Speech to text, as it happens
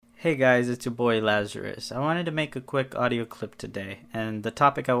Hey guys, it's your boy Lazarus. I wanted to make a quick audio clip today, and the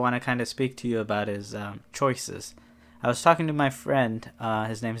topic I want to kind of speak to you about is choices. I was talking to my friend,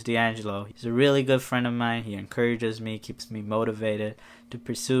 his name's D'Angelo. He's a really good friend of mine. He encourages me, keeps me motivated to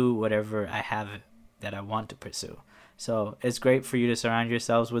pursue whatever I have that I want to pursue. So it's great for you to surround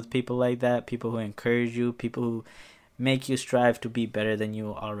yourselves with people like that, people who encourage you, people who make you strive to be better than you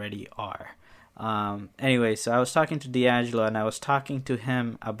already are. Anyway, so I was talking to D'Angelo and I was talking to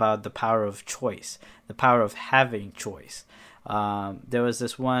him about the power of choice, the power of having choice. There was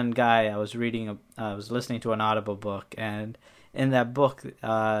this one guy I was listening to an Audible book, and in that book,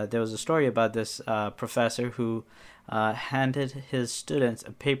 there was a story about this professor who handed his students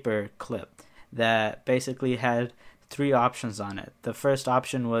a paper clip that basically had three options on it. The first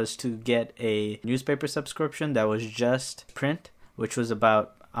option was to get a newspaper subscription that was just print, which was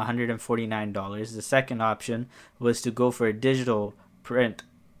about $149. The second option was to go for a digital print,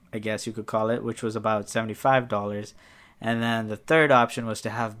 I guess you could call it, which was about $75. And then the third option was to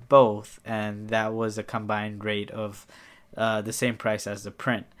have both, and that was a combined rate of the same price as the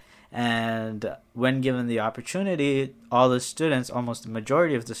print. And when given the opportunity, all the students, almost the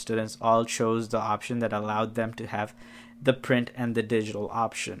majority of the students, all chose the option that allowed them to have the print and the digital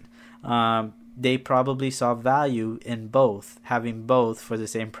option. They probably saw value in both, having both for the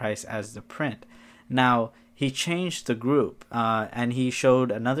same price as the print. Now, he changed the group, and he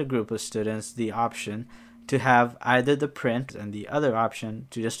showed another group of students the option to have either the print and the other option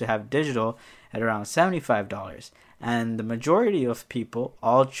to just to have digital at around $75. And the majority of people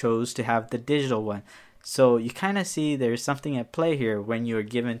all chose to have the digital one. So you kind of see there's something at play here. When you're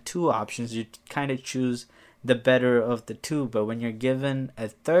given two options, you kind of choose the better of the two. But when you're given a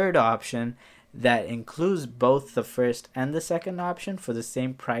third option that includes both the first and the second option for the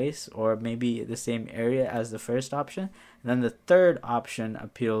same price or maybe the same area as the first option, then the third option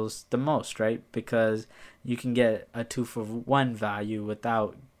appeals the most, right? Because you can get a 2-for-1 value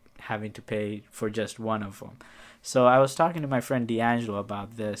without having to pay for just one of them. So I was talking to my friend D'Angelo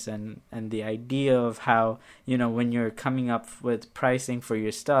about this and the idea of how, when you're coming up with pricing for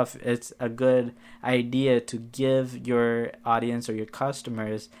your stuff, it's a good idea to give your audience or your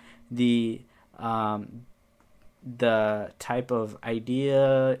customers the type of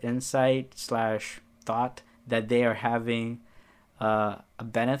idea, insight / thought that they are having a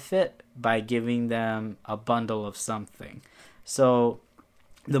benefit by giving them a bundle of something. So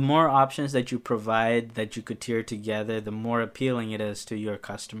the more options that you provide that you could tier together, the more appealing it is to your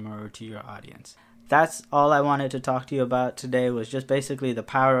customer or to your audience. That's all I wanted to talk to you about today, was just basically the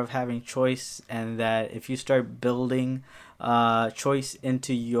power of having choice, and that if you start building choice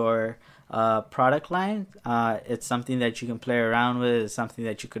into your product line, it's something that you can play around with, it's something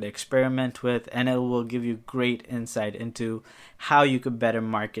that you could experiment with, and it will give you great insight into how you could better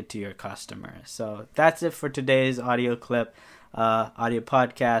market to your customers. So that's it for today's audio clip, audio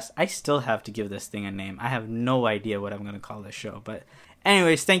podcast. I still have to give this thing a name. I have no idea what I'm going to call this show, but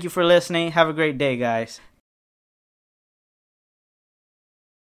anyways, thank you for listening. Have a great day, guys.